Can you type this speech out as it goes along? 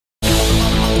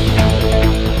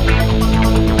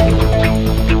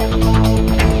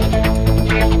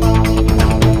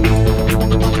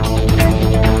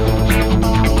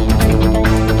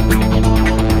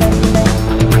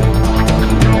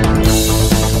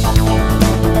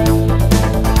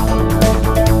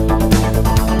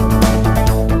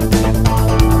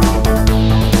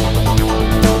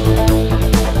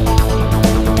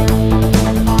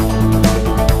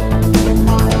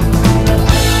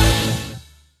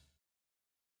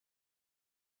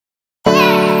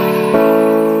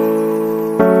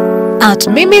At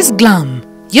Mimi's Glam,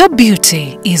 your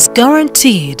beauty is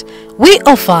guaranteed. We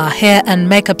offer hair and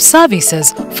makeup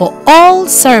services for all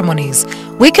ceremonies.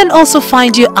 We can also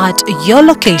find you at your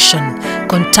location.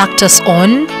 Contact us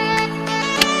on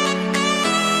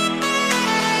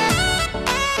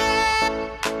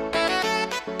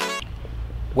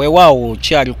weewaawo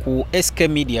kyali ku SK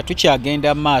Media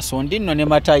tukyagenda maaso ndinno ne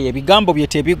Matayo ebigambo bye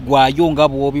tebiggwaayo nga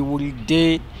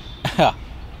bw'obiwulidde.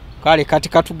 Kale kati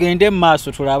katugende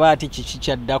maaso tulabe ati kiki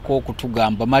kyaddako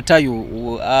okutugamba. Matayo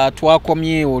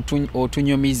twakomye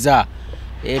otunyumiza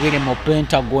ebiri mu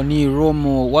Pentagoni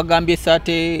Rome wagambye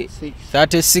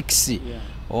 36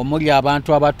 omuli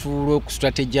abantu abatuula ku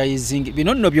strategizing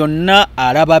bino nno byonna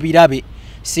alaba birabe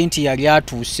sinti yali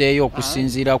atuuseeyo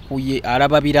okusinziira ku ye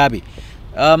alaba birabe.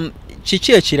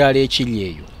 Kiki ekirala ekiri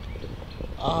eyo?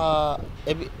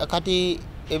 Kati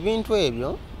ebintu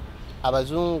ebyo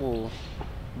abazungu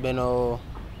beno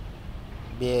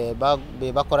be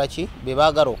bakola ki be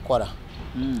baagala okukola.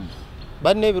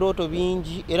 Balina ebirooto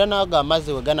bingi era naaga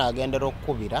amazzi we ganaagendera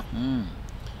okukubira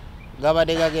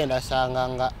gabadde gagenda sanga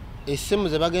nga essimu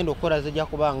ze bagenda okukola zijja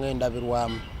kuba nga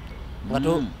endabirwamu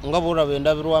nga bwolaba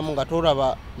endabirwamu nga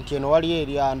tolaba nti eno waliyo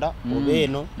eryanda oba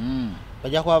eno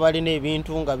bajja kuba balina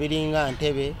ebintu nga biringa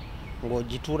ntebe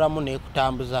ng'ogituulamu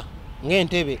n'ekutambuza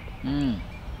ng'entebe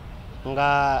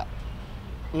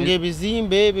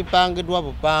ng'ebizimbe bipangidwa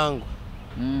bupangu.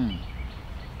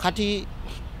 Kati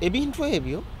ebintu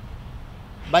ebyo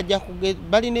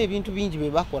balina ebintu bingi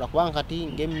bye bakola kubanga kati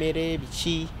ng'emmere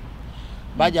biki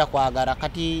bajja kwagala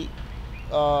kati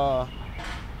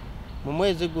mu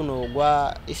mwezi guno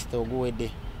ogwa Easter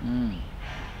oguwedde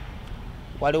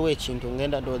waliwo ekintu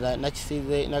ngenda ndowooza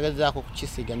nakisiize nagezaako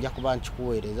kukisiiga nja kuba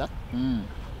nkikuweereza.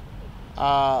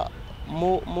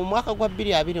 Mu mwaka gwa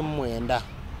 2029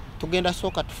 tugenda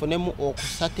sooka tufunemu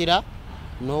okusatira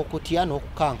n'okutya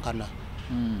n'okukankana.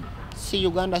 Si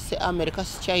Uganda, si America,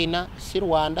 si China, si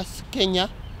Rwanda, si Kenya,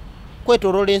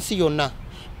 kwetoloola ensi yonna.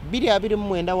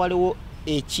 2029 waliwo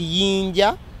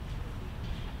ekiyinja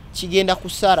kigenda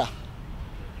kusara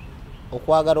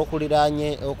okwagala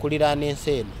okuliraana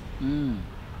ensi eno.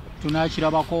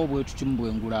 Tunakirabako bwe tuti mu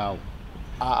bwengulaawo.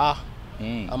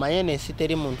 Amanye ensi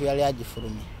teri muntu yali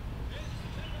agifulumye.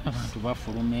 Abantu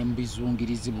bafuluma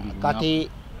embizungirizi buli lunaku. Kati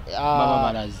baba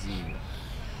balaziibwa.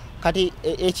 Kati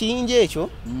ekiyinja ekyo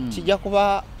kijja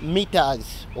kuba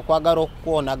meters okwagala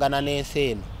okukwonagana n'ensi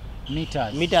eno.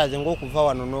 Meters ng'okuva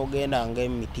wano n'ogenda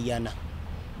ng'emitiyana.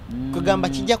 Kugamba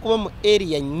kijja kuba mu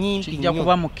area nyingi nnyo. Kijja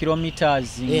kuba mu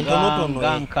kilometers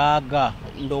nga nkaaga.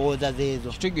 Ndowooza zeezo.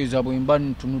 Kitegeeza bwe mba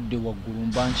ntunudde waggulu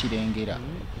mba nkirengera.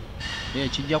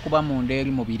 Kijja kuba munda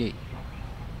eri mu bire.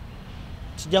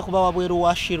 Kijja kuba wabweru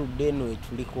wa shield eno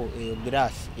etuliko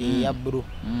glass eya blue.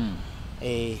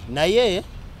 Naye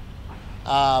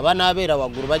banaabeera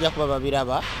waggulu bajja kuba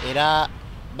babiraba era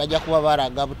bajja kuba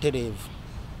baraga butereevu.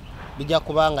 Bijja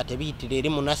kuba nga tebiyitira eri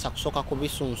munasa kusooka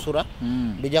kubisunsula.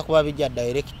 Bijja kuba bijja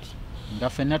direct. Nga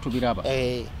ffenna tubiraba.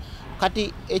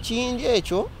 Kati ekiyinja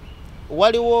ekyo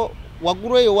waliwo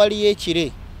waggulu eyo waliyo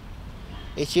ekire.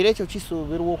 Ekire ekyo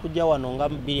kisuubirwa okujja wano nga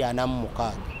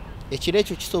 246. Ekire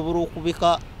ekyo kisobola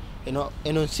okubika eno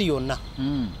nsi yonna.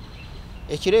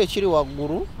 Ekire ekyo kiri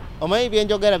waggulu omanyi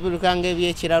byenjogera birukanga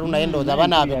ebyekiralu naye ndowooza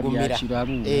banaabigumira.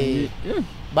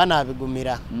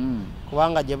 Banaabigumira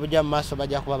kubanga gye bujja mu maaso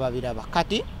bajja kuba babiraba.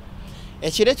 Kati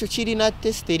ekire ekyo kirina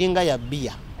tesita eringa ya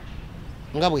bbiya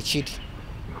nga bwe kiri.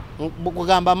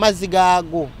 Kugamba amazzi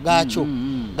gaakyo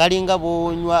galinga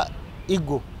bwonywa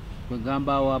igo.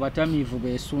 Kugamba awo abatamiivu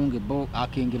beesunge bo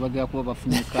akenge bagala kuba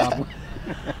bafunyikaabo.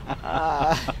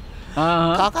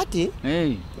 Kakati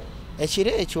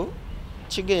ekire ekyo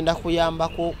kigenda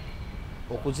kuyambako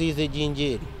okuziiza ejjinja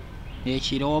eri.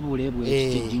 Ekire obule bwe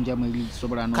ejjinja mwe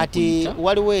lisobola n'okuyita. Kati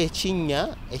waliwo ekinnya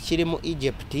ekiri mu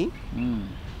Egypt.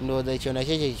 Ndowooza ekyo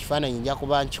nakyo ekifaananyi nja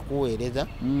kuba nkikuweereza.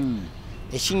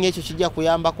 Ekinnya ekyo kijja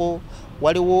kuyambako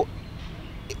waliwo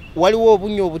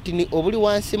obunya obutini obuli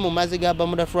wansi mu mazzi ga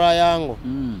Bermuda Triangle.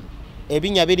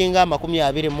 Ebinya biringa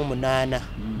 28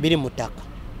 biri mu ttaka.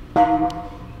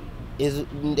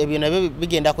 Ebyo nabyo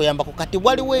bigenda kuyambako. Kati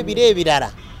waliwo ebire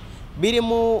ebirala biri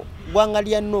mu ggwanga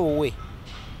lya Norway.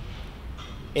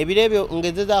 Ebire ebyo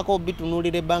ngezezaako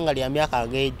bitunuulira ebbanga lya myaka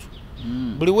ageejo.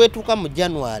 Buli weetuuka mu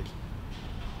January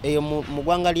eyo mu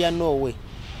ggwanga lya Norway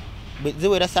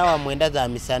ziwera ssaawa 9 za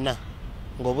misana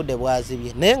ng'obudde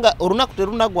bwazibye naye nga olunaku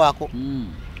terunagwako.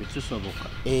 Tekisoboka.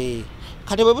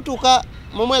 Kati bwe butuuka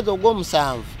mu mwezi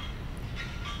ogw'omusanvu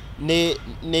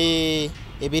ne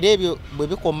ebire ebyo bwe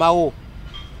bikomawo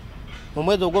mu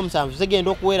mwezi ogw'omusanvu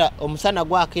zigenda okuwera omusana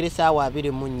gwakira essaawa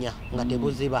 24 nga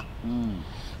tebuziba.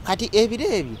 Kati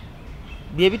ebire ebyo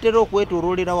bye bitera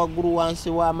okwetoololera waggulu wansi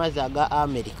w'amazzi aga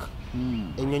America.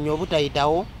 Ennyonyi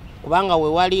obutayitawo kubanga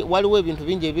waliwo ebintu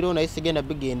bingi ebiriwo naye sigenda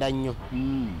bigenda nnyo.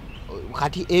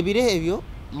 Kati ebiro ebyo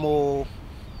mu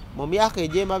myaka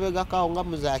egy'emabegakawo nga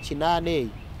mu za 80 eyo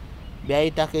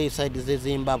byayitako esaidi ze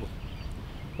Zimbabwe.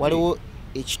 Waliwo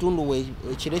ekitundu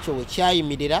ekiro ekyo we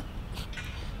kyayimirira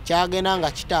kyagenda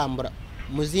nga kitambula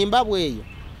mu Zimbabwe eyo.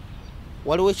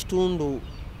 Waliwo ekitundu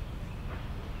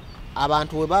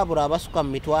abantu we babula abasuka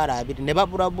mu 200 ne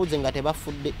babula buze nga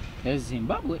tebafudde.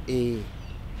 Zimbabwe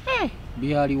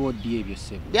byaliwo ddi ebyo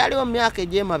sebo? Byaliwo mu myaka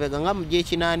egy'emabega nga mu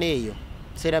gy'ekinaana eyo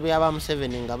seera byaba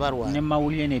Museveni nga barwala ne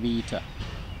mawulire ne biyita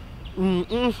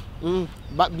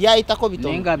byayitako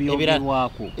bitono nenga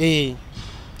byogerwako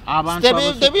abantu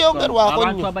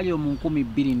abali mu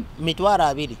 200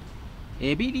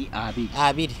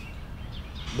 220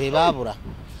 be babula.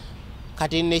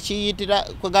 Kati ne kiyitira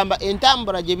kugamba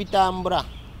entambula gye bitambula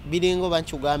biringo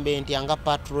banchugambe nti anga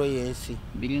patrol yensi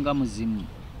biringa muzimu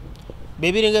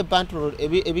bebiringa patrol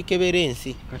ebikebera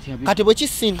ensi. Kati bwe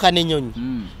kisinkana ennyonyi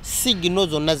sigino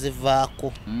zonna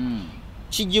zivaako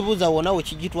kigibuza wona we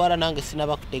kigitwala nange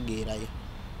sinaba kutegeerayo.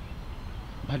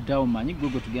 Baddawo manyi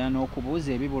gwe tugenda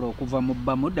n'okubuuza ebibula okuva mu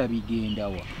Bamuda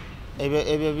bigendawa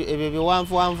ebyo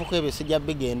biwanvuwanvuko ebyo sijja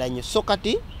bigenda nnyo. So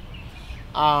kati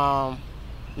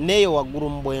neyo waggulu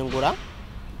mu Bwengula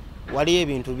waliyo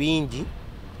ebintu bingi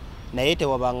naye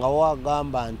tewabangawo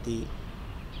wagamba nti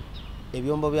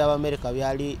ebyombo by'Abamerika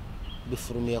byali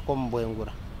bifulumyeko mu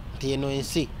Bwengula nti eno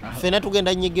ensi ffena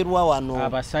tugenda nyigerwa wano.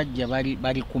 Abasajja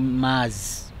bali ku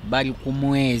maazi bali ku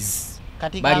mwezi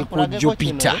bali ku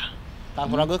Jupiter.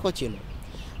 Kankulageko kino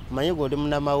manyi gwe oli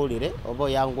munnamawulire oba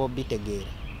oyanga obitegeera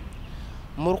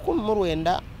mu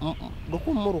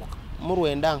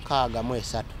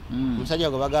 1963 omusajja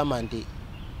gwe bagamba nti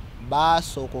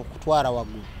baasooka okutwala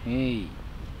waggulu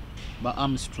ba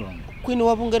Armstrong. Queen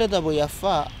wa Bungereza bwe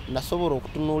yafa nasobola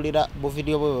okutunuulira bu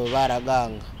video bwe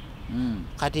baraganga.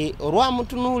 Kati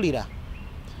olwamutunuulira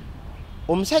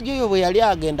omusajja oyo bwe yali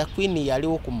agenda Queen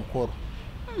yaliwo ku mukolo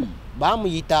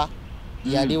bamuyita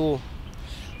yaliwo.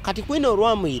 Kati Queen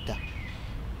olwamuyita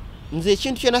nze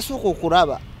ekintu kye nasooka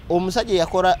okulaba omusajja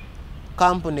yakola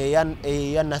kampuni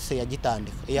eya NASA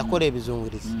yagitandika eyakola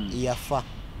ebizungirizi yafa.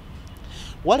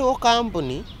 Waliwo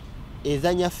kampuni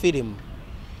ezanya firimu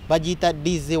bagiyita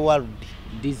Disney World.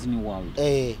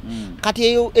 Kati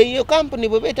eyo kampuni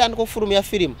bwe betandika okufulumya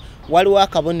firimu waliwo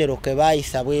akabonero ke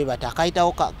baayisa bwe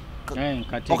batakayitawo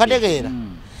okategeera.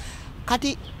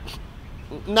 Kati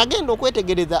nagenda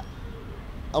okwetegereza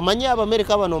omanyi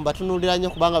Abamerika bano mbatunuulira nnyo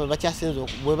kubanga bwe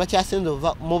bakyasinze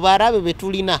ova mu barabe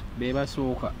betulina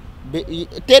bebasooka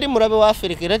teri mulabe wa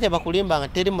Afrika era tebakulimbanga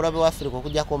teri mulabe wa Afrika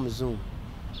okujjako omuzungu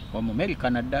Omumerika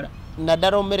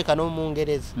naddala Omumerika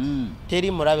n'Omungereza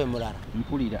teri mulabe mulala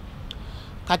mpulira.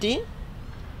 Kati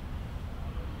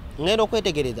ngenda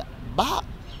okwetegereza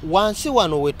wansi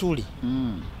wano we tuli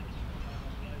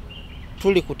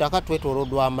ku ttaka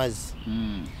twetooloddwa amazzi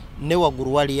ne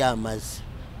waggulu waliyo amazzi.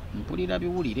 Mpulira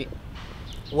biwulire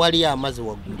waliyo amazzi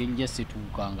waggulu ndijja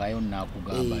situukangayo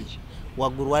naakugamba ki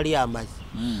waggulu waliyo amazzi.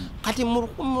 Kati mu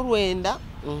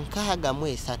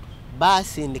 1963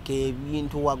 baasindika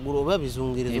ebintu waggulu oba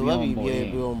bizungirizo oba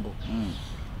byombo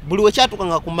buli we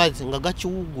kyatukanga ku mazzi nga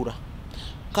gakiwugula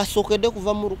kasookedde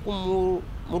kuva mu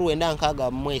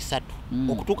 1963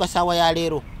 okutuuka saawa ya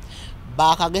leero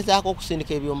baakagezaako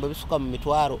okusindika ebyombo bisuka mu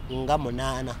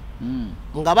 800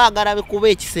 nga baagala bikuba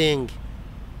ekisenge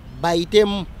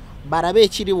bayitemu barabe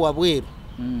ekiri wabweru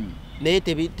naye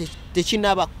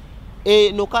tekinaba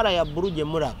nokala ya bbulu gye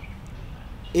mulaba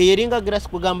eringa grasi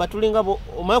kugamba tulinga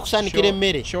omaye okusaanikira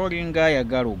emmere kyolinga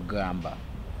ayagala okugamba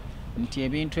nti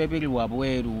ebintu ebiri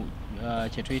wabweru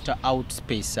kye tuyita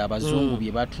outspace abazungu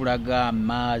bye batulaga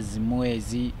amaazi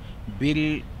mwezi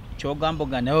biri kyogamba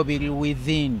nga nayo biri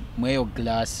within mweyo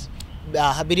glass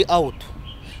biri out.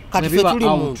 Kati fe tuli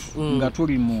mu nga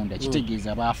tuli munda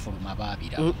kitegeeza baafuluma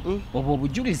baabira obwo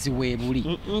obujulizi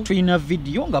weebuli tulina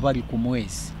vidiyo nga bali ku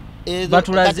mwezi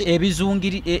batulaze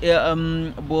ebizungiri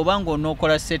bw'obanga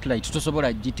onookola satellite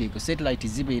tosobola giteeka satellite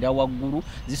zibeera waggulu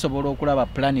zisobola okulaba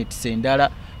planets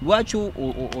endala lwaki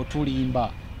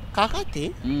otulimba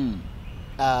kakati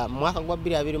mwaka gwa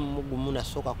 2021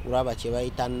 nasooka kulaba kye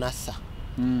bayita NASA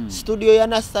studio ya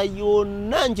NASA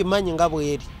yonna ngimanyi nga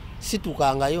bweri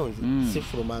situkangayo nze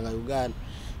sifulumanga Uganda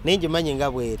naye ngimanyi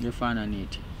nga bweri efaanana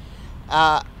eti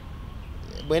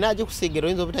bwena agikusigira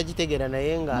oyinza obutagitegeera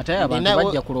naye nga Matayo abantu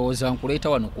bajja kulowooza nkuleeta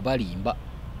wano kubalimba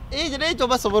ekyo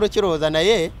basobola okirowooza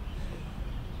naye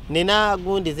nina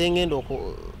gundi zengenda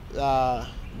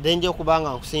zenja okuba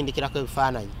nga nkusindikirako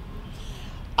ebifaananyi.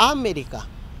 America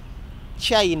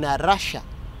China, Russia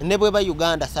ne bwe ba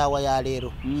Uganda saawa ya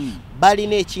leero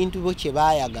balina ekintu bo kye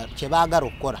baagala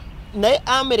okukola naye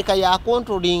America ya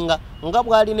controllinga nga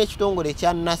bw'alina ekitongole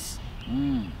ekya nasi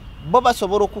bo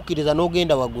basobola okukkiriza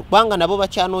n'ogenda waggulu kubanga nabo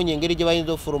bakyanoonya engeri gye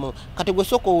bayinza ofuluma kati gwe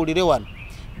sooka owulire wano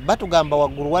batugamba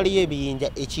waggulu waliyo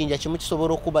ebiyinja ekiyinja kimu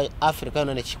kisobola okuba Africa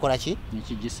yonna ne kikola ki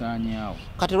nekigisaanyaawo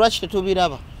kati lwaki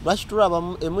tetubiraba lwaki tulaba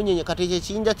emunyenye kati ekyo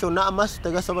ekiyinja kyonna amaaso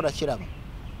tegasobola kiraba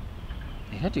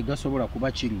era tegasobola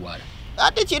kuba kiri wala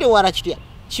ate kiri wala kitya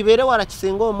kibeere wala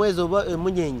kisinga omwezi oba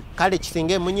emunyenye kale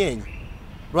kisinga emunyenye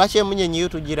lwaki emunyenye yo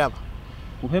tugiraba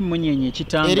kuba emunyenye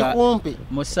eri kumpi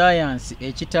mu sayansi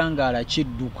ekitangaala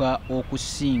kidduka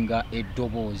okusinga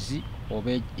eddoboozi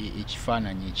oba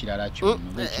ekifaananyi ekirala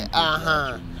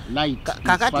kyonna light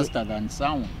is faster than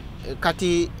sound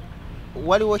kati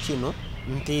waliwo kino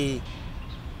nti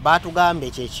baatugamba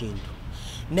ekyekintu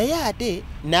naye ate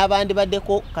n'abandi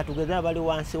baddeko katugeze abali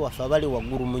wansi waffe abali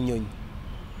waggulu mu nnyonyi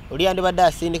oli yandibadde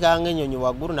asindikanga ennyonyi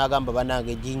waggulu n'agamba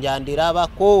banange ejjinja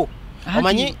ndirabako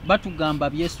omanyi batugamba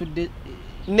byesudde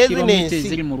kilomita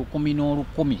eziri mu 10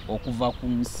 n'olukumi okuva ku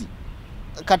nsi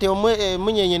kati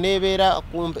munyenye nebeera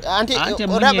kumpi anti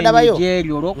munyenye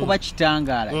gyeri olw'okuba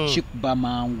kitangaala kikuba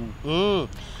mangu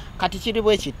kati kiri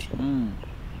bwe kiti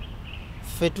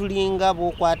ffe tulinga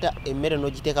bw'okwata emmere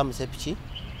n'ogiteeka mu sepiki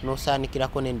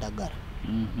n'osaanikirako n'endagala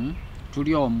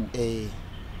tuli omu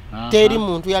teri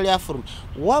muntu yali afuluma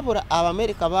wabula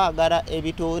Abamerika baagala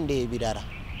ebitonde ebirala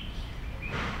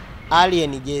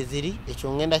alien gyeziri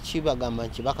ekyo ngenda kibagamba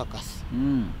nkibakakasa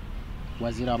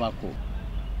wazirabako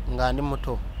nga ndi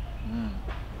muto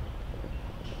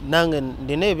nange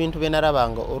ndina ebintu bye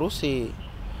narabanga oluusi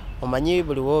omanyi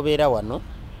buli woobeera wano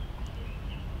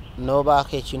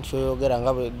n'obaako ekintu kyoyogera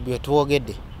nga bye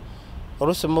tuwogedde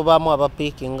oluusi mubaamu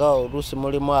abapiikinga oluusi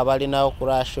mulimu abalinawo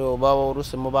kurasho oba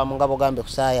oluusi mubaamu nga bogambe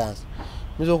ku sayansi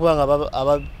muyinza okuba nga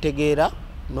abategeera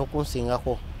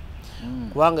n'okunsingako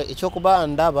kubanga ekyokuba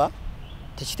ndaba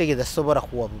tekitegeeza sisobola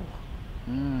kuwabulwa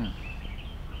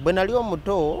bwe nali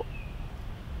omuto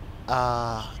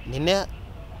nina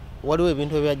waliwo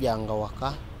ebintu ebyajjanga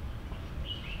waka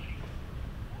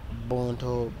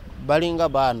buntu balinga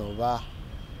baano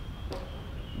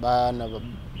baana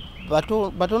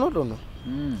batonotono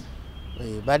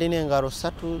balina engalo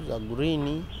 3 za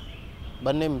green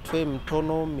balina emitwe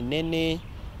mitono minene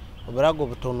obulago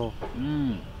butono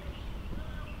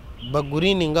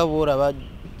bagurini nga bwolaba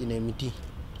gino emiti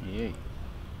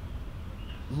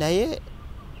naye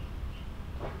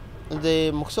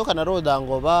nze mu kusooka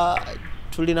naloodanga oba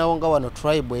tulinawo nga wano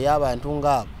tribe ey'abantu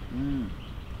ngaabo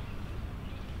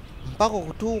mpaka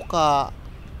okutuuka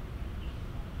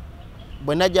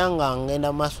bwe najja nga ngenda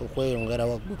maaso okweyongera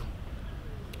waggulu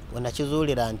bwe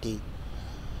nakizuulira nti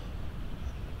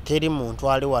teri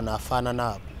muntu ali wano afaanana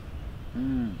abo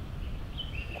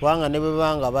kubanga ne bwe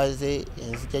banga baze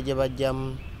enzija gye bajjamu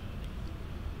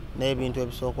n'ebintu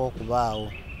ebisooka okubaawo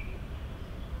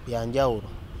byanjawulo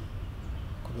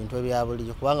ku bintu ebya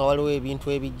bulijjo kubanga waliwo ebintu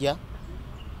ebijja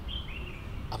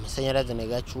amasannyalaze ne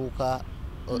gakyuka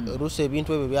oluusi ebintu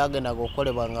ebyo byagendaga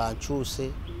okukolebwa nga nkyuse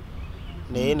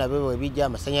naye nabyo bwe bijja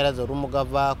amasannyalaze olumu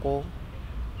gavaako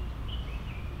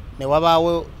ne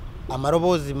wabaawo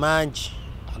amaloboozi mangi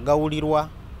agawulirwa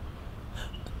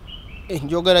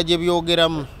enjogera gye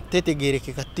byogeramu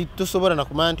tetegeerekeka tosobola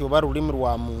nakumanya nti oba lulimi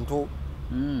lwa muntu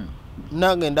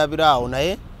nange ndabiraawo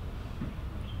naye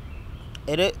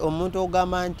era omuntu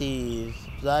ogamba nti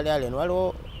zaali alien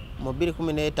waliwo mu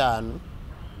 2015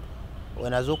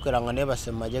 wenazuukira nga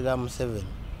neebase mu magye ga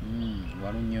Museveni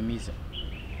walunyumiza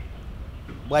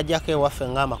bwajjako ewaffe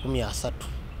nga 30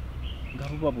 nga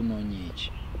buba bunoonya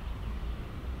eki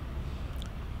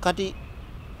kati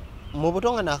mu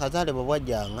buto nga naakazaalibwa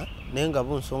bwajjanga naye nga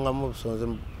bunsongamu busonze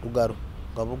lugalo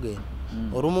nga bugenda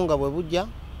olumu nga bwe bujja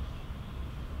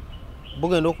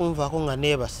bugenda okunvaako nga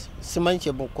neebase simanyi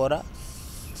kye bukola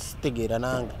sitegeera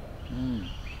nange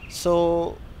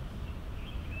so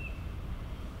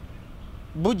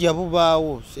bujja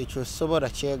bubaawo ekyo sisobola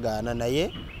kyegaana naye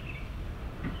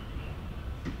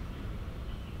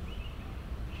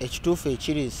ekituufu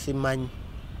ekiri simanyi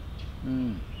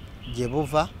gye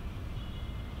buva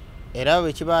era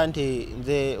bwe kiba nti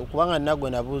nze okubanga nagwe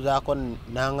nabuuzaako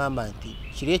n'aŋŋamba nti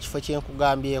kiri ekifo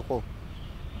kyenkugambyeko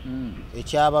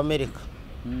eky'Abamerika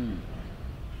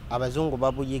abazungu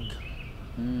babuyiga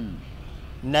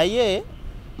naye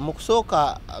mu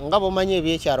kusooka nga bwomanyi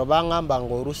ebyekyalo baŋŋamba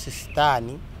nga oluusi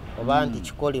sitaani oba nti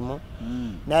kikolimu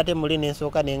n'ate muli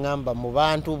nensooka neŋŋamba mu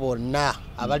bantu bonna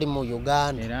abali mu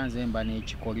Uganda era nze mba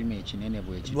n'ekikolimu ekinene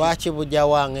bwekiti lwaki bujja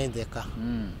wange nzeka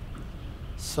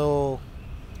so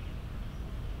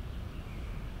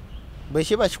bwe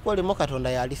kiba kikolemu Katonda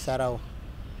yalisalawo.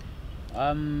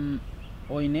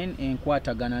 Oyina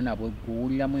enkwatagana nabo,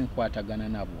 guwuliramu enkwatagana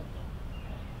nabo?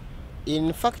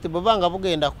 In fact bwebanga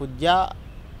bugenda kujja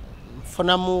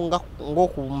nfunamu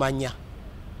ng'okumanya.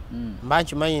 Mba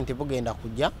nkimanyi nti bugenda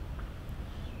kujja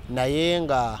naye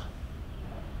nga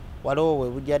waliwo we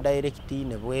bujja direct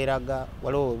ne bweraga,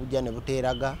 waliwo we bujja ne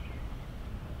buteeraga.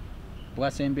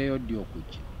 Bwasembeyo ddi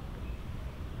okujja?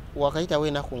 Wakayitawo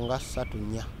ennaku nga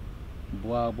 3-4.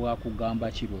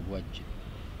 Bwakugamba ki bwe bwajja?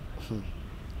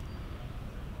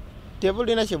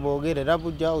 Tebulina kye bwogerera,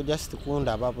 bujja just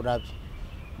kundaba bulabi.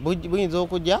 Buyinza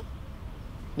okujja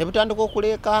ne butandika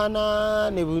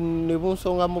okuleekaana ne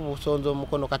bunsongamu busonza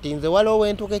omukono. Kati nze waliwo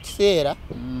wentuka ekiseera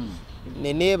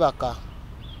ne neebaka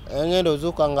ngenda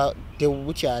ozuuka nga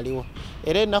tebukyaliwo.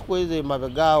 Era ennaku ezo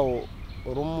emabegaawo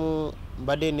olumu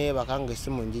mbadde neebaka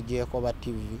ng'essimu ngigyeko ba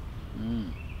TV.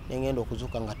 Nengenda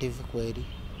okuzuuka nga TV kweri,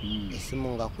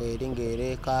 essimu nga kweri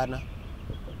ng'ereekaana.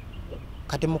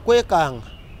 Kati mu kwekanga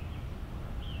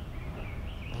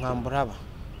nga mbulaba.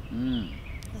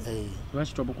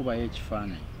 Lwaki tobukubayo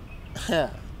ekifaananyi?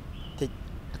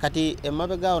 Kati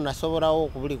emabegaawo nasobolawo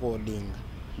okubulikoodinga.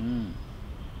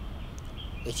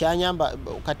 Ekyanyamba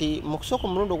kati mu kusooka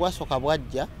omulundi ogwasooka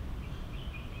bwajja,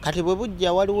 kati bwe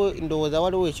bujja waliwo ndowooza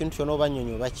waliwo ekintu kyonna oba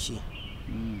nnyonyi oba ki.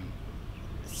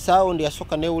 Sound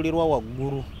yasooka neewulirwa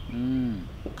waggulu.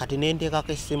 Kati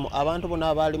nenteekako essimu, abantu bonna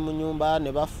abaali mu nnyumba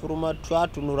ne bafuluma,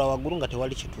 twatunula waggulu nga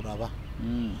tewali kitulaba.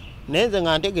 Naye nze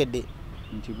nga ntegedde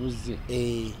nti buzze.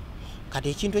 Kati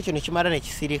ekintu ekyo ne kimala ne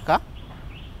kisirika.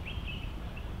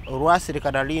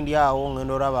 Olwasirika nali ndi awo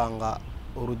ngenda olaba nga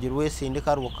oluggi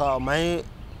lwesindika lwokka, omanyi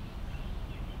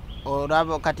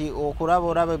olaba kati okulaba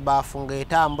olaba ebbaafu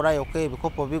ng'etambula yokka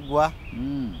ebikopo bigwa.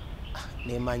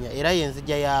 Nemanya era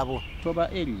yenzija yaabo. Toba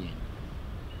alien?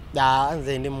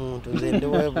 Nze ndi muntu, nze ndi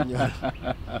weebunyolo.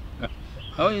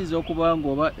 Oyinza okuba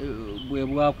ng'oba bwe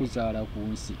bwakuzaala ku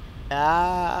nsi.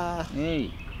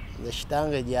 Nze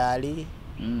kitange gyali.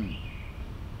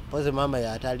 Poze mama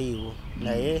yataliiwo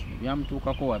naye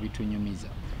byamutuukako wabitunyumiza.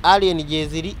 Alien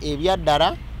gyeziri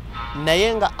ebyaddala,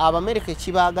 naye nga Abamerika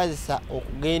kibaagazisa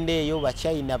okugenda eyo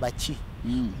Bachina baki.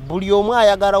 Buli omu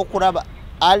ayagala okulaba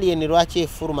alien lwaki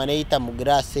efuluma neyita mu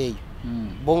grass eyo.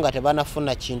 Bo nga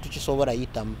tebanafuna kintu kisobola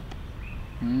yitamu.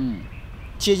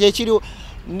 Kyekyo ekiriwo.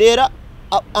 Neera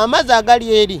amazzi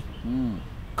agali eri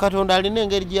Katonda alina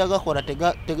engeri gyeyagakola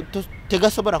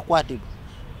tegasobola kukwatibwa.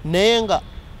 Naye nga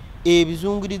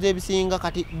ebizungiriza ebisinga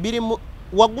kati biri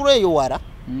waggulu eyo wala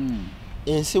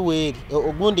ensi weeri,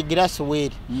 ogundi girasi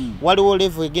weeri. Waliwo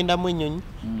level egendamu ennyonyi,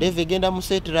 level egendamu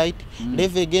satellite,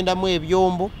 level egendamu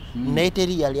ebyombo, naye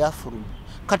teri yali afuluma.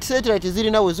 Kati satellite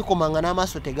zirina we zikomanga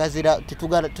n'amaaso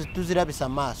tetuzirabisa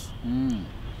maaso.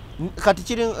 Kati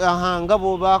kiri nga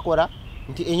bo bakola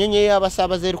nti ennyonyi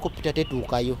ey'abasaabaza helicopter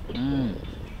tetuukayo.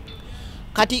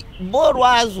 Kati bo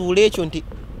lwazuula ekyo nti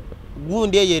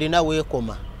gundi eyo erina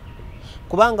weekoma.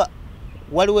 Kubanga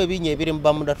waliwo ebinya ebiri mu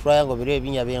Bermuda Triangle, biri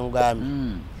ebinya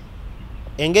by'engami.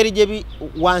 Engeri gye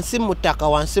wansi mu ttaka,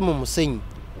 wansi mu musenyi.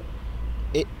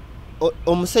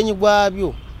 Omusenyi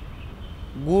gwabyo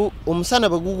omusana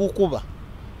bwe gugukuba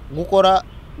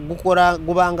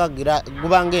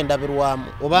gubanga endabirwamu,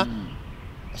 oba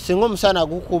singa omusana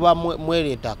gukuba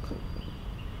mweri ettaka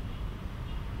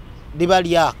liba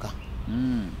lyaka.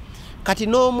 Kati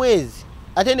n'omwezi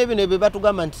ate nebino ebyo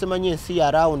batugamba nti simanyi ensi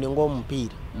ya round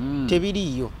ng'omupiira.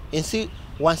 Tebiriiyo. Ensi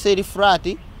wansi eri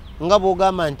flat nga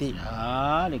bw'ogamba nti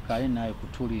lekayo naye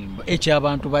kutulimba. Ekyo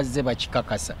abantu bazze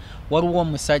bakikakasa. Waliwo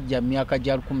omusajja mu myaka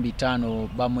gya 1500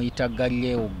 bamuyita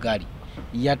Leero Gali.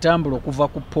 Yatambula okuva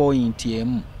ku point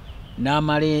emu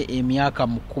n'amala emyaka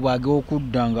mukuba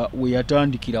ag'okudda nga we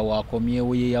yatandikira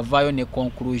waakomyewo, ye yavaayo ne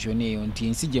conclusion eyo nti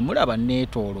ensi gye mulaba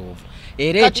neetooloovu.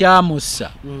 Era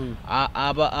ekyamussa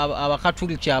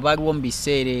abakatuliki abaliwo mu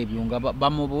biseera ebyo nga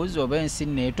bamubuuza oba ensi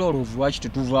neetooloovu lwaki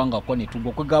tetuvangako ne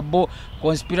tugwa. Kwegabbo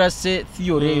conspiracy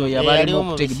theory eyo yabalimu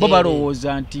okutega. Bo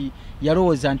balowooza nti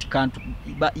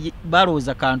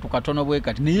balowooza kantu katono bwe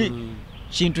kati naye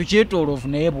kintu kyetooloovu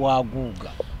naye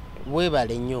bwaguuga.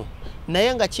 Weebale nnyo.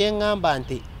 Naye nga kyeŋŋamba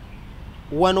nti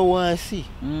wano wansi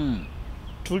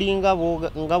tulinga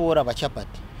nga bw'olaba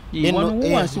capati. Wano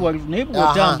wansi wali naye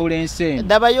bw'otambula ensi eno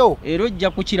dabayo era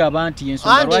ojja kukiraba nti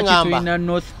ensonga lwaki tulina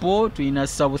North Pole tulina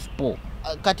South Pole.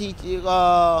 Kati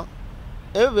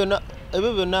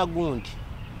ebyo byonna gundi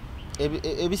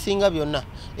ebisinga byonna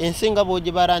ensi nga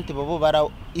bw'ogibala nti bo bala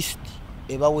east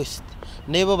eba west,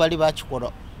 naye bo bali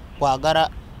bakikola kwagala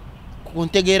ku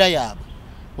ntegeera yaabwe.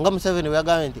 Nga Museveni bwe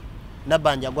yagambye nti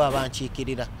Nabbanja gwe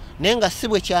abankiikirira, naye nga si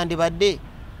bwe kyandibadde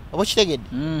oba kitegedde.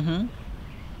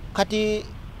 kati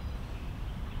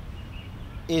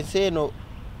ensi eno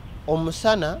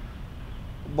omusana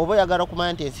bw'oba oyagala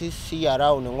okumanya nti ensi si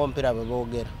around ng'omupiira bwe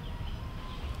boogera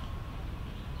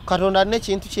Katonda alina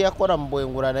ekintu kye yakola mu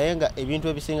bwengula naye nga ebintu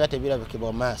ebisinga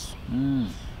tebirabikibwa mu maaso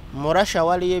mu Russia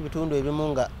waliyo ebitundu ebimu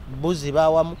nga buzi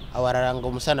baawamu awalala nga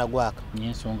omusana gwaka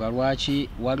ensonga lwaki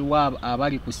waliwo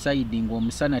abali ku sayidi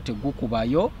ng'omusana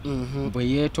tegukubayo bwe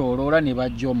yeetooloola ne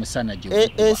bajja omusana gye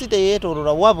gukuba ensi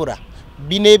teyeetooloola wabula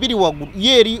bino ebiri waggulu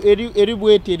ye eri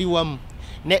bweti eri wamu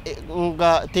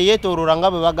nga teyeetooloola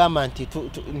nga bwe bagamba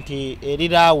nti eri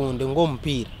raawundi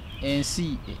ng'omupiira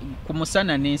ensi ku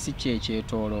musana n'ensi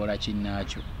kyekyetooloola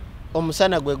kinnaakyo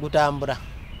omusana gwe gutambula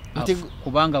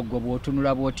kubanga gwe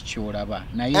bw'otunula bw'oti kyolaba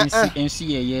naye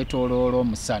ensi yeyeetooloola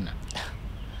omusana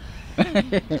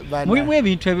mulimu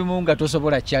ebintu ebimu nga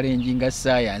tosobola challenginga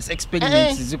science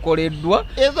experiments zikoleddwa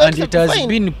and it has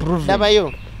been proven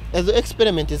dabayo ezo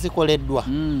experiment zikoleddwa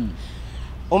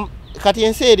kati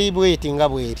ensi eri bweti nga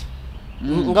bweri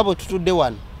nga bwe tutudde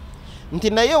wano nti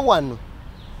naye wano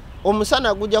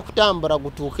omusana gujja kutambula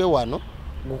gutuuke wano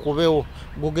gukubewo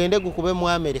gugende gukube mu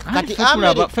America kati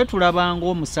ffe tulabanga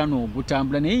omusana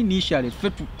ogutambula naye initially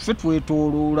ffe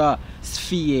twetooloola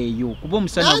sphere eyo kuba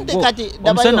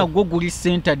omusana gwo guli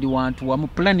centered wantu wamu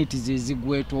planet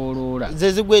zezigwetooloola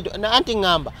anti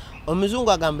ngamba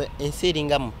omuzungu agamba ensi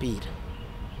eringa mupiira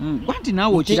Gwanti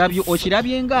naawe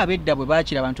okirabye nga abedda bwe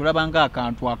baakiraba ntulabanga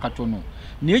akantu akatono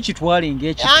naye kitwale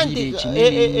ng'ekipiira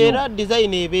ekinene era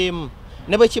design ebeemu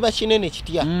ne bwe kiba kinene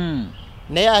kitya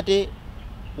naye ate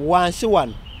wansi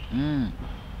wano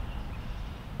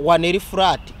wano eri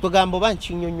flat kwegamba oba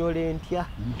nkinyonyole ntya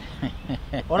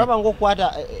olaba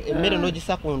ng'okwata emmere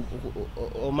n'ogisaku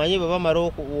omanye bwe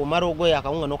omala ogoya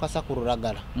akawunga n'okasa ku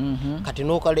lulagala kati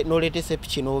n'oleeta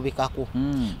esepiki n'obikako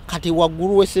kati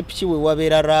waggulu w'esepiki we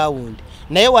wabeera raawundi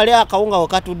naye wali akawunga we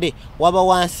katudde waba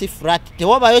wansi flat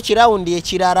tewabayo kirawundi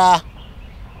ekirala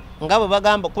nga bwe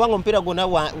bagamba kubanga omupiira gwonna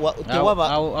tewaba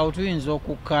awo tuyinza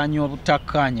okukkaanya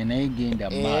obutakkaanya naye genda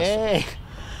mu maaso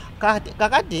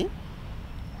kakati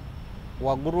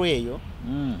waggulu eyo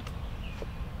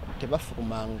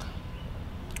tebafulumanga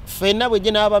ffenna bwe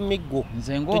gye n'aba miggo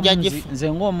nze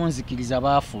ng'omunzikiriza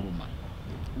baafuluma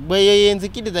bwe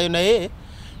yeyenzikirizayo naye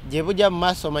gye bujja mu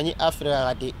maaso omanyi Africa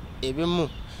kati ebimu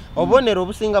obubonero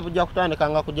obusinga bujja kutandika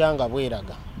nga kujja nga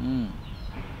bweraga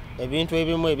ebintu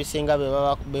ebimu ebisinga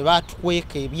bwe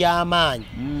batukweka eby'amaanyi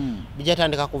bijja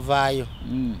tandika kuvaayo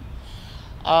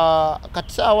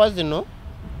kati saawa zino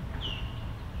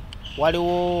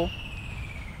waliwo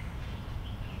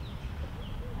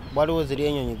ziri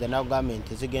enyonyi za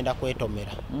gavumenti zigenda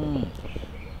kwetomera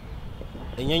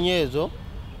enyonyi ezo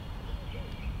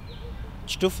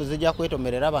kituufu zijja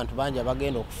kwetomerera abantu bangi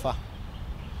abagenda okufa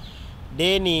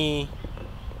then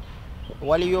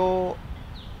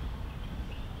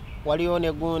waliyo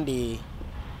ne gundi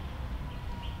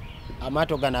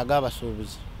amaato gano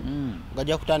ag'abasuubuzi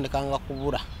gajja kutandika nga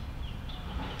kubula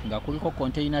nga kuliko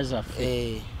container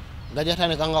zaffe gajja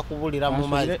kutandika nga kubulira mu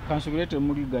mazzi kansubire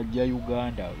temuli gajja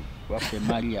Uganda waffe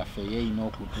mali yaffe yeeyina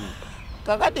okutuuka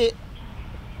kakati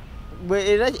bwe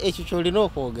era ekyo kyolina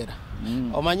okwogera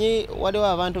omanyi waliwo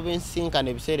abantu b'ensinkana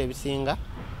ebiseera ebisinga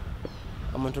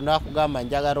omuntu n'akugamba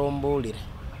njagala ombuulire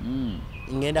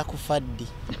ngenda kufa ddi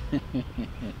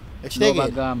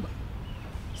ekitegeeza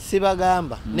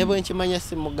sibagamba ne bwe nkimanya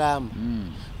simugamba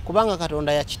kubanga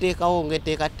Katonda yakiteekawo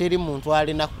ng'etteeka teri muntu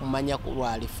alina kumanya ku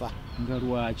lwalifa nga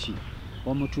lwaki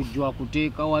omutujju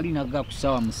akuteeka wali naga ku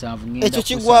ssaawa 7 ngenda ekyo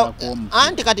kigwa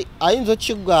anti kati ayinza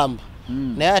okikigamba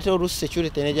naye ate oluusi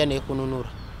security nejja neekununula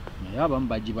naye abamu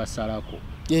bagibasalako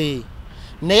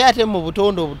naye ate mu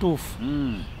butonde obutuufu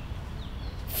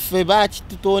ffe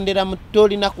bakitutondera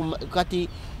tolina kati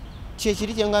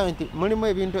kyekiri kyengambye nti mulimu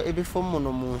ebintu ebifo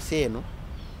muno mu nsi eno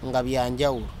nga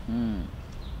byanjawulo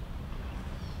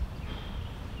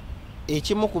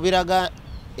ekimu kubiraga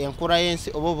enkula y'ensi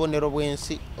oba obubonero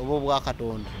bw'ensi oba obwa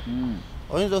Katonda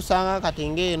oyinza osanga kati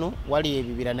ng'eno wali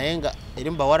ebibira naye nga eri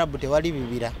mu Bawarabu tewali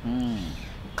bibira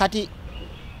kati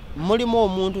mulimu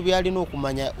omuntu byalina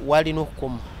okumanya walina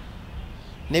okukoma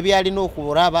ne byalina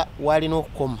okulaba walina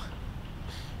okukoma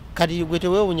kati gwe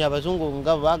teweewunya abazungu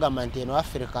nga bagamba nti eno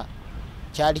Africa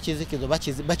kyali kizikizo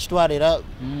bakitwala era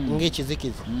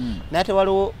ng'ekizikizo naye ate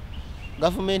waliwo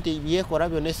gavumenti byekola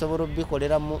byonna esobola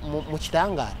obikolera mu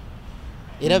kitangaala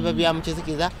era biba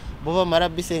byamukizikiza bo bamala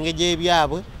bisengejja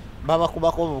ebyabwe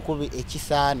babakubako obukubi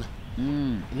ekisaana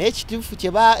naye ekituufu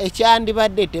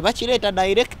ekyandibadde tebakireeta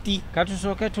direct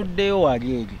katusooke tuddeyo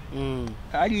wali eri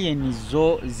alien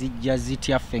zo zijja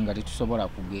zitya ffe nga tetusobola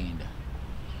kugenda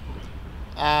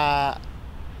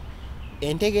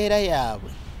entegeera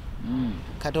yaabwe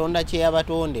Katonda kye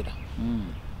yabatondera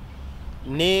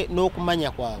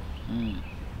n'okumanya kwabwe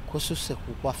kususse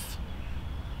ku kwaffe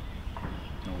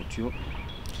otyo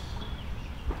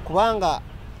kubanga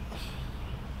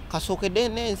kasookedde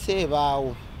n'ensi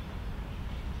ebaawo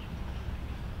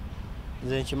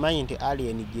nze nkimanyi nti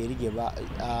alien gyeri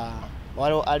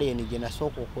waliwo alien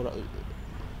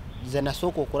ze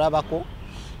nasooka okulabako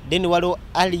then waliwo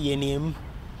alien emu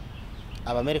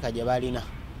Abamerika gye balina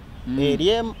eri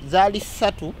emu zaali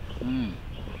 3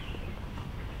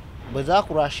 bwe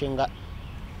zakurashinga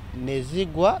ne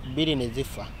zigwa 2 ne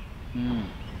zifa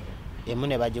emu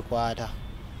ne bagikwata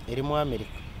eri mu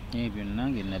Amerika ebyo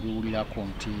nange nabiwulirako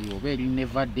nti oba eri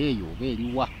nevadde eyo oba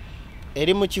eriwa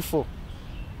eri mu kifo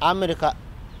Amerika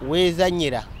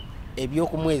wezanyira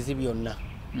ebyokumwezi byonna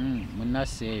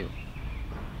munasi eyo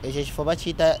ekyo kifo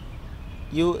bakiyita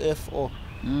UFO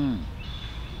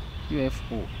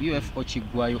UFO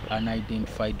kigwayo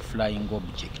unidentified flying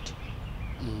object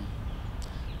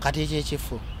kati ekyo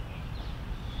ekifo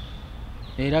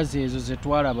era zeezo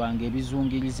zetwalabanga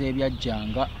ebizungiriza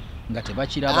ebyajjanga nga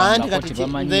tebakirabangako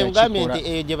tebamanyikikola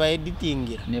eyo gye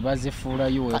baeditingira ne bazifuula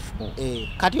UFO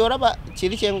kati olaba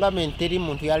kiri kyengamba nti teri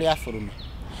muntu yali afulumye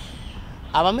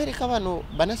Abamerika bano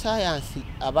banasayansi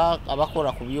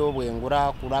abakola ku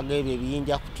byobwengula kulaga ebyo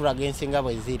ebiyinja kutulaga ensinga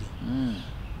bwe ziri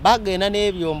bagenda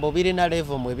n'ebyombo birina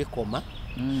level mwe bikoma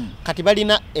kati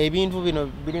balina ebintu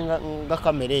bino biri nga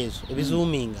kamera ezo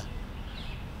ebizoominga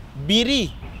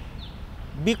biri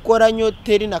bikora nnyo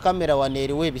teri na kamera wano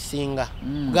eriwo ebisinga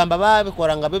kugamba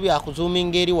babikola nga byo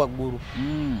byakuzoominga eri waggulu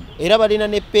era balina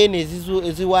ne peni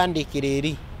eziwandiikira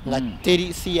eri nga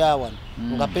teri si yawano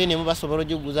nga peni emu basobola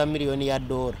ogiguza $1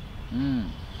 million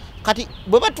kati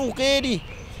bwe batuuka eri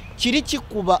kiri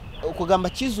kikuba okugamba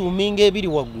kizoominga ebiri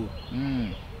waggulu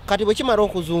kati bwe kimala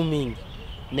okuzoominga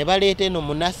ne baleeta eno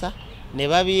mu NASA ne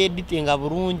babyeditinga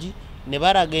bulungi ne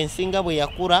balaga ensinga bwe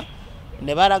yakula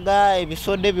ne balaga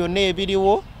ebisodde byonna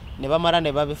ebiriwo ne bamala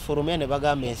ne babifulumya ne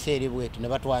bagamba ensi eri bwetu ne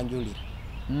batwanjulira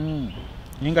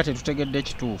nga tetutegedde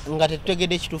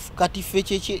ekituufu kati ffe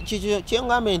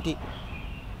kyengambe nti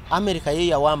Amerika ye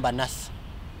yawamba NASA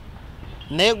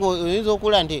naye oyinza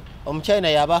okula nti omuchina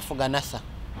yaba afuga NASA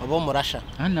oba omurasha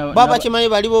baba kimanyi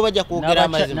balibo bajja kwogera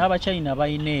amazima n'abachina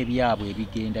balina ebyabwe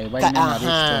ebigenda balina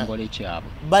n'ab'ekitongole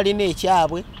kyabwe balina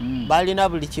ekyabwe balina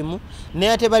buli kimu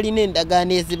naye ate balina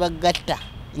endagaano ezibagatta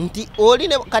nti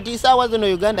oline kati isaawa zino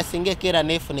Uganda singa ekera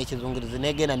neefuna ekizungirizi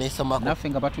negenda nesomako naffe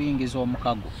nga batuyingiza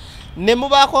omukago ne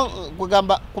mubaako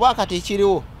kugamba kuba kati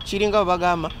ekiriwo kiringa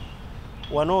bagamba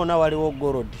wanoona waliwo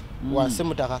gorodi wansi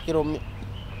mutaka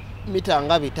kilomita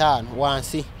nga 5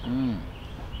 wansi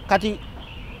kati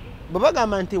bwe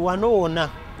bagamba nti wanoona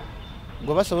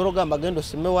gwe basobola okugamba genda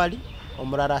osime wali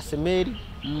omulala asemeeri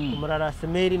omulala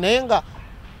asemeeri naye nga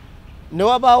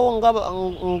newabaawo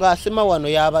nga asima wano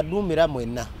yabaduumira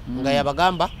mwenna nga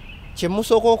yabagamba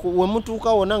kyemusooka we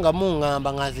mutuuka wonna nga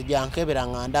muŋŋamba nga nzija nkebera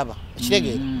nga ndaba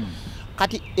ekitegeera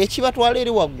kati ekibatwala eri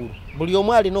waggulu buli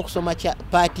omu alina okusoma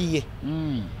paati ye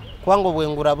kubanga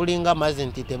obwengula bulinga amazzi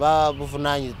nti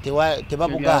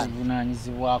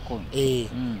tebabugaananyizibwako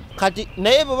kati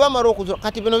naye bwe bamala okuzula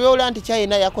kati bino byowulira nti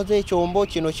China yakoze ekyombo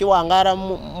kino kiwangaala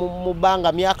mu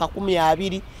bbanga myaka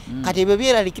 20 kati ebyo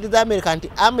byeralikiriza Amerika nti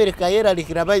Amerika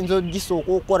yeralikira bayinza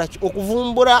ogisooka okukola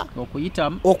okuvumbula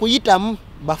okuyitamu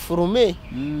bafulume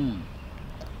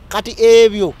kati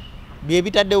ebyo bye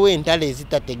bitaddewo entalo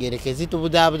ezitategereke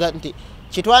zitubuzaabuza nti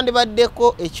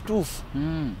kitwandibaddeko ekituufu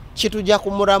kitujja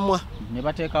kumuramwa ne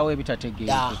bateekawo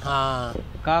ebitategeereke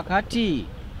kaakati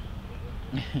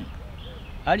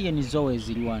alien zowe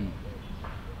ziri wano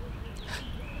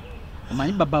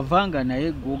omanyi babavanga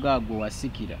naye gogaago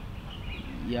wasikira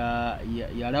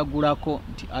yalagulako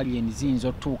nti alien ziyinza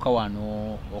otuuka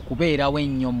wano okubeerawo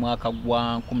ennyo mu mwaka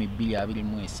gwa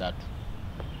 2023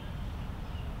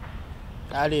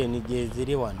 alien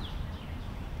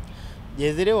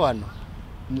gyeziri wano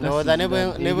ndowooza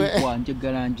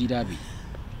njagala njirabe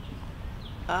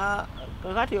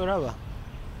kakati olaba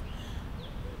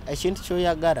ekintu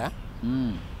kyoyagala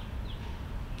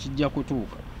kijja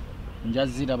kutuuka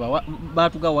njaziraba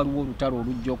batuga waliwo olutalo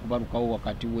olujja okubalukawo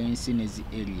wakati w'ensi nezi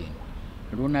alien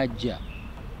lunajja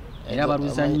era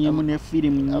baluzannyemu ne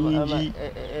firimu nyingi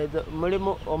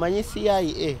mulimu omanyi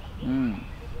CIA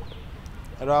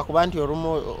lwakuba nti olumu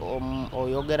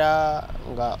oyogera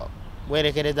nga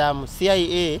werekerezaamu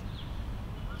CIA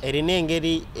erina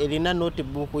engeri erina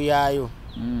notebook yaayo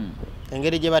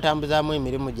engeri gye batambuzaamu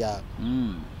emirimu gyabwe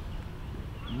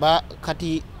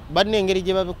kati balina engeri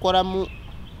gye babikolamu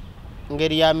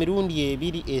ngeri ya mirundi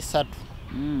 2-3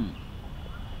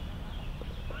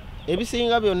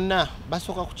 ebisinga byonna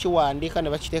basooka kukiwandiika ne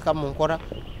bakiteeka mu nkola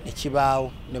ne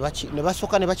kibaawo ne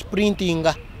basooka ne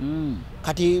bakiprintinga.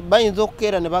 Kati bayinza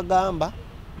okukeera ne bagamba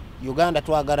Uganda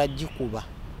twagala gikuba.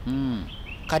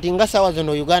 Kati nga sawa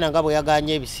zino Uganda nga bwe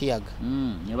yaganye ebisiyaga.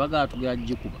 Ne bagala tugala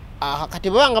gikuba. Kati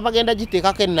bwanga bagenda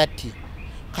giteekako ennatti.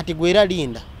 Kati gwera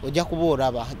linda ojja kuba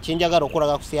olaba kyenjagala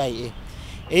okulaga ku CIA.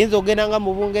 Eyinza ogenda nga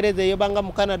mu Bungereza eyo banga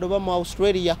mu Canada oba mu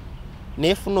Australia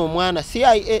nefuna omwana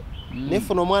CIA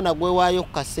nefuna omwana gwewaayo ku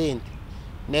kasente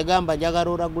negamba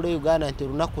njagala olagula Uganda nti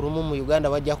lunaku lumu mu Uganda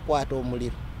bajja kukwata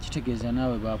omuliro. Kitegeeza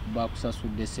naawe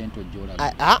bakusasudde sente ojjola.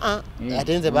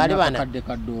 Ate nze baali bana kadde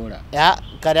ka dola.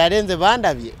 Kale ate nze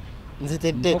bandabye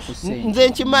nze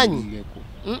nkimanyi.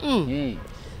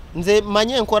 Nze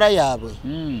manye enkola yaabwe.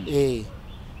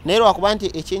 Naye lwakuba nti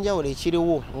ekyenjawulo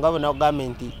ekiriwo nga bwe nagambye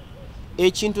nti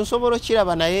ekintu nsobola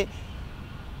okiraba naye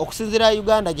okusinziira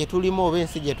Uganda gye tulimu oba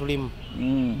ensi gye tulimu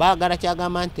baagala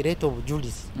kyagamba nti leeta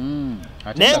obujulizi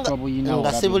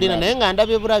nga sibulina naye nga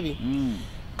ndabye bulabi.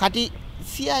 Kati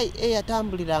CIA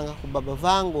yatambuliranga ku Baba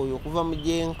Vanga oyo okuva mu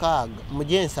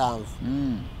gyensanvu.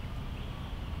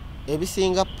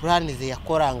 Ebisinga pulani ze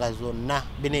yakolanga zonna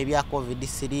bino ebya COVID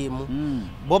siriimu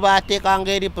bo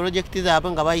baateekanga eri projekiti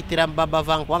zaabwe nga bayitira mu Baba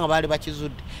Vanga kubanga baali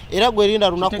bakizudde. Era gwerinda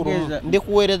lunaku lumu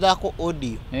ndikuweerezaako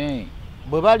audio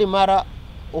bwe balimala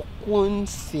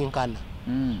okunsinkana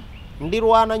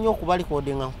ndirwana nnyo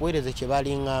okubalikoodinga nkuweereze kye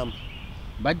balingamba.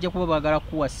 Bajja kuba baagala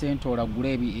kuwa sente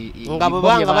olagula nga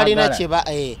bwebanga balina kyeba.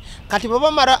 Kati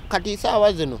bwebamala kati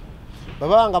saawa zino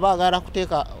bwebanga baagala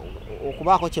kuteeka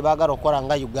okubaako kye baagala okukola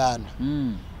nga Uganda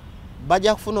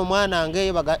bajja kufuna omwana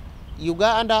ngeyo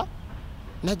Uganda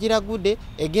nagiragudde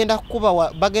egenda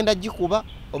kukuba bagenda gikuba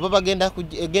oba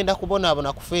egenda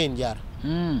kubonaabona kufa enjala.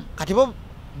 Kati bwe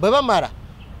bamala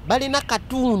balina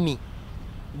katuuni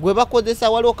gwe bakozesa.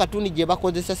 Waliwo katuuni gye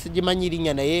bakozesa sigimanyi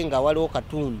linnya naye nga waliwo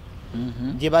katuuni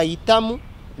gye bayitamu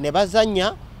ne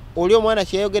bazanya oli omwana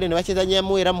kyeyogere ne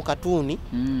bakizanyamu era mu katuuni.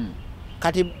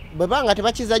 Kati bwe banga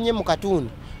tebakizanye mu katuuni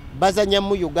bazanya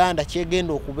mu Uganda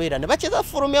kyegenda okubeera ne bakiza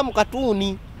fulumya mu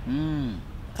katuuni.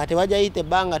 Kati wajayite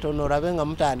ebbanga tono olabe nga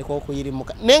mutandika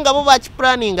okuyirimuka naye nga bo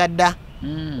bakipulaninga dda.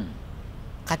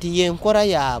 Kati yenkola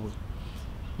yaabwe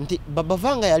nti Baba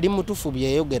Vanga yali mutufu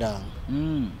byeyogeranga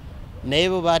naye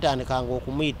bo baatandikanga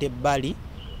okumuyita ebbali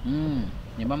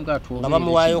nga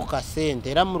bamuwaayo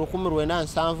kasente era mu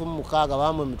 1976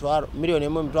 bamu miliyoni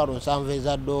 1.7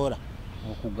 eza dola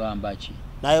okugamba ki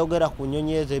nayogera ku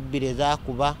nnyonyi ezo ebbiri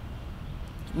ezaakuba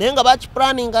naye nga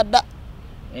bakipulaninga dda.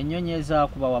 Ennyonyi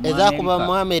ezaakuba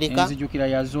mu Amerika enzijukira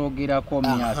yazoogerako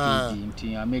myaka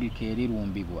nti Amerika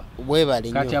erirumbibwa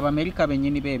bwebali nnyo. Kati Abamerika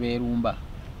bennyini beerumba.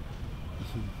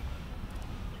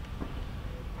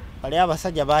 Bali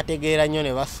abasajja baategeera nnyo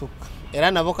ne basuka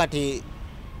era nabo kati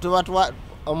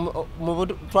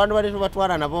twandibadde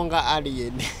tubatwala nabo nga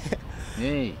alien.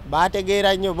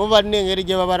 Baategeera nnyo bo balina engeri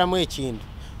gye babalamu ekintu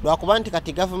lwakuba nti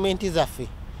kati gavumenti zaffe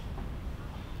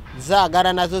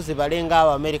zaagala nazo zibalenga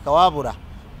Abamerika wabula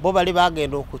bo bali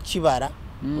bagenda okukibala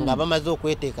nga bamaze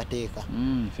okweteekateeka.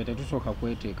 Ffe tetusooka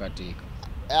kweteekateeka.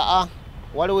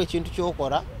 Waliwo ekintu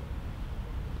kyokola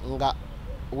nga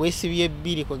weesibye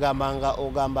ebbiri kwegamba nga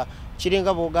ogamba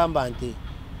kiringa bw'ogamba nti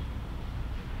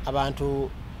abantu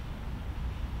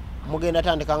mugenda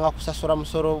tandikanga kusasula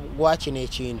musolo gwa kino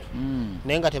ekintu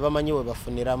naye nga tebamanyi we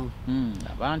bafuniramu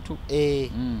abantu.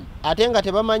 Ate nga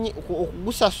tebamanyi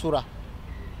okugusasula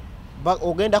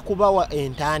ogenda kubawa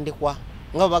entandikwa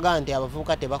nga bagamba nti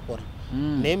abavubuka tebakola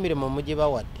naye emirimu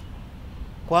mugibawadde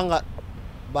kubanga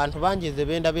bantu bangi ze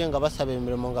bendabye nga basaba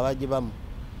emirimu nga bagibamu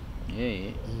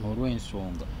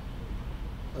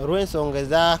olw'ensonga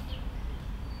eza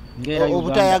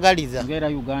obutayagaliza ngera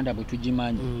Uganda bwe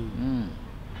tugimanyi.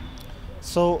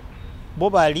 So bo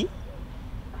bali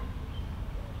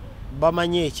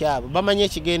bamanyi ekyabo bamanyi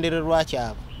ekigendererwa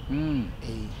kyabo.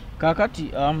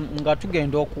 Kakati nga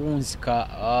tugenda okuwunzika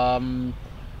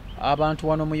abantu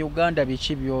wano mu Uganda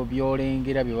biki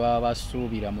byolengera bye baba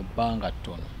basuubira mu bbanga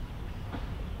ttono.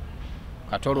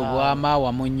 Katolo bwama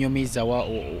wamunyumiza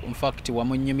in fact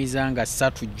wamunyumiza nga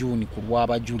 3 June ku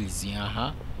lw'abajulizi.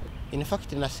 In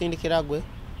fact nasindikira gwe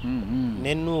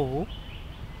ne Nuhu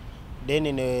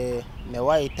then ne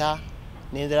waita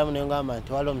nenzeramu nengamba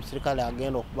nti waliwo omusirikale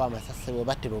agenda okuba amasasi bwe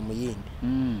battira omuyindi.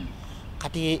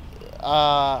 Kati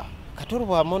Katolo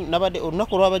bwamu nabadde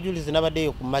olunaku lw'abajulizi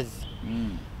nabaddeyo ku mazzi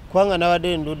kubanga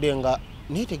nabadde ndudde nga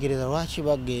netegereza lwaki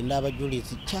bagenda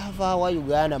abajulizi kyavaawa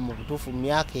Uganda mu butuufu mu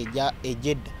myaka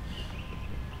ejjedda.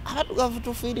 Abaddugavu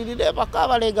tufiiririre baka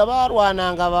abalega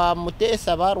barwananga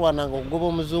bamuteesa barwananga okugoba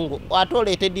omuzungu ate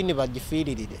oleeta eddiini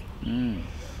bagifiiririre.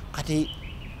 Kati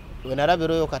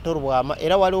wenarabirayo katorwama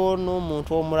era waliwo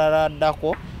n'omuntu omulala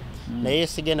addako naye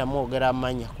sigenda mwogera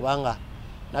amanya kubanga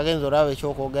nagenza olaba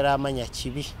ekyokwogera amanya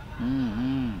kibi.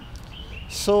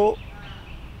 So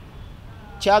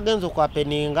kyagenza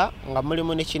okwapeninga nga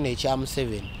mulimu ne kino ekya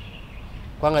Museveni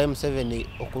kubanga ye Museveni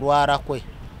okulwala kwe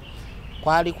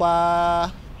kwali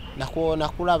kwa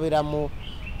nakulabiramu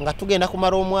nga tugenda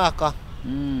kumala omwaka.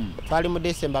 Twali mu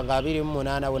December nga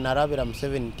 28 we narabira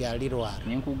Museveni nti alirwala.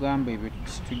 Nenkugamba ebyo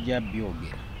tujja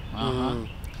byogera.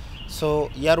 So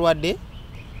yarwadde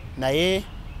naye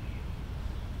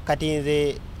kati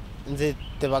nze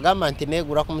tebagamba nti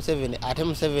negura ku Museveni ate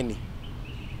Museveni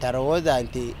tarowooza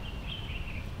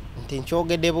nti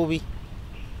nkyogedde bubi.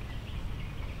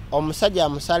 Omusajja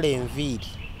amusala enviiri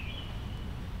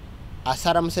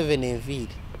asala Museveni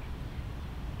enviiri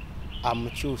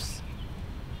amukyusa.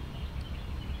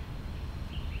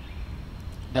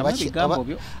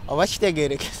 Oba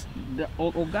kitegeerekesa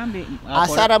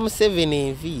asala Museveni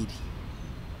enviiri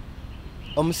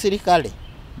omusirikale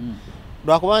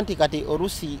lwakuba nti kati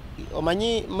olusi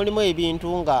omanyi mulimu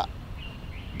ebintu nga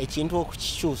ekintu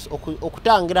okukikyusa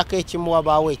okutangirako ekimu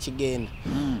wabaawo ekigenda.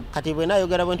 Kati bwe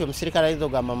nayogera bwe nti omusirikale ayinza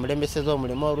ogamba mulembeseza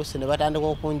omulimu olusi ne batandika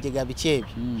okunjiga biki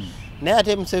ebyo. Naye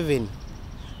ate Museveni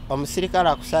omusirikale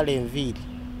akusala enviiri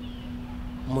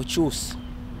mukyusa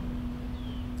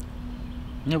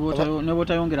ne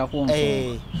bwotayongerako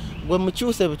omusonga gwe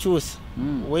mukyuse bukyuse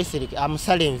weesirike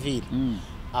amusala enviiri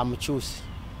amukyuse.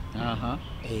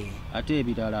 Ate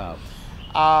ebirala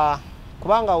awo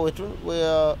kubanga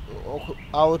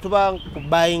awo tuba ku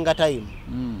buying time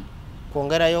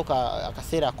kwongerayo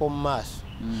akaseera k'omu maaso.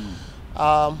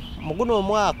 Mu guno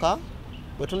omwaka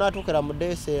bwe tunaatuukira mu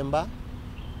December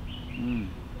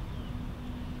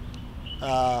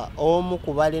omu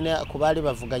ku baali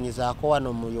bavuganyizaako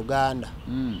wano mu Uganda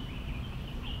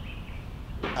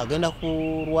agenda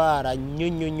kulwala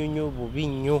nnyo bubi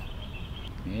nnyo.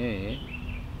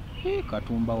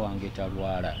 Katumba wange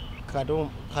talwala.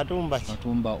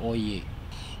 Katumba oye.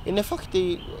 In fact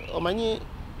omanyi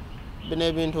bino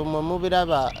ebintu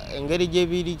mubiraba engeri gye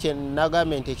biri kye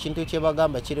nagamba nti ekintu kye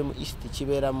bagamba kiri mu east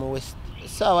kibeera mu west.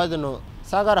 Saawa zino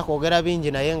saagala kwogera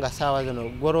bingi naye nga saawa zino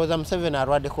gwolowooza Museveni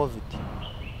alwadde COVID.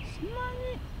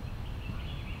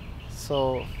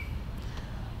 So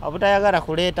obutayagala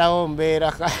kuleetawo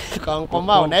mbeera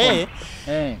kankomaawo naye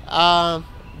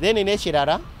then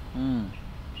n'ekirala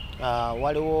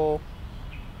waliwo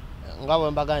nga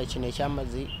bwe mbaga kino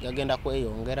ekyamazzi gagenda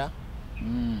kweyongera.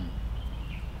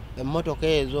 Emmotoka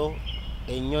ezo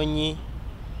ennyonyi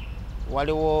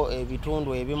waliwo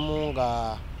ebitundu ebimu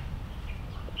nga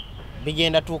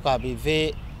bigenda tuuka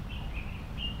bive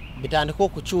bitandika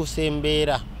okukyusa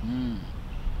embeera.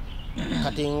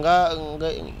 Kati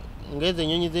ng'ezo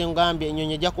ennyonyi zengambye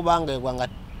ennyonyi ejja kubanga egwa nga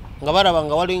baraba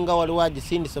nga waliwo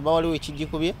agisindise oba waliwo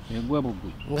ekigikubye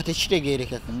nga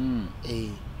tekitegeerekeka.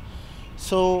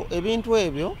 So ebintu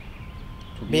ebyo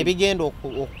bebigenda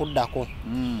okuddako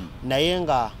naye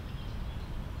nga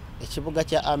ekibuga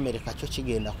kya America kyo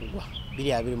kigenda kugwa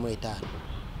 2025.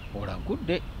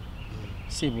 Olagudde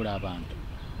sibula abantu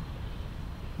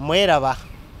mweraba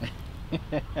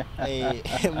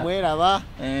mweraba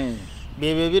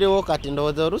bebe biriwo kati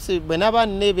ndowooza olusi bwe naba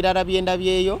n'ebirala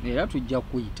byendabyeyo era tujja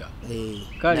kuyita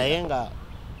naye nga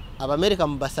Abamerika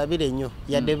mubasabire nnyo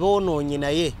yadde boonoonye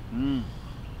naye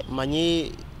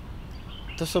manyi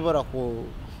tosobola ku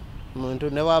muntu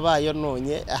ne wabaayo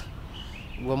noonye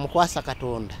gwe mukwasa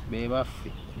Katonda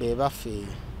bebaffe.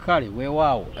 Kale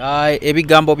weewaawo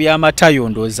ebigambo bya Matayo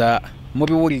ndooza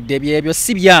mubiwulidde byebyo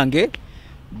si byange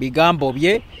bigambo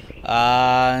bye.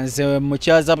 Nze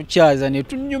mukyaza bukyaza ne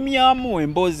tunyumyamu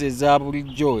emboozi eza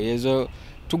bulijjo ezo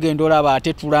tugenda olaba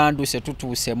ate tulanduse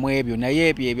tutuuse mu ebyo naye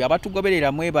ebyo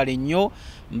abatugoberera mwebale nnyo.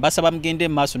 Mbasaba mugende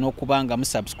maaso n'okubanga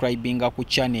musubscribinga ku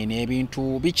channel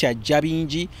n'ebintu bikyajja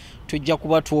bingi. Tujja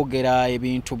kuba twogera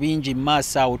ebintu bingi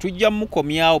maaso awo tujja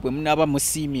mukomyawo bwe munaba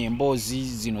musiimye emboozi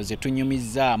zino ze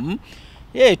tunyumizaamu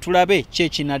tulabe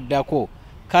kyekinaddako.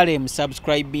 Kale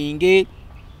musubscribinge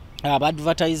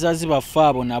advertisers baffe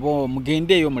abo nabo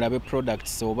mugendeeyo mulabe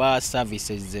products oba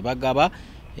services ze bagaba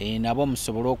nabo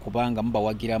musobole okubanga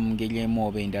mubawagira mu ngeri emu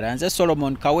oba endala. Nze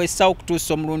Solomon Kaweesa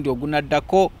okutuusa omulundi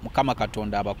ogunaddako. Mukama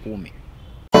Katonda abakuume.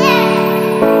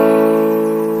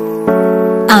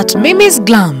 At Mimi's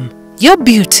Glam, your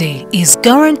beauty is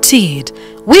guaranteed.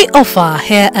 We offer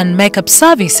hair and makeup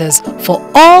services for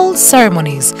all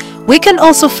ceremonies. We can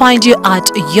also find you at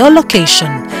your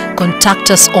location. Contact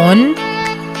us on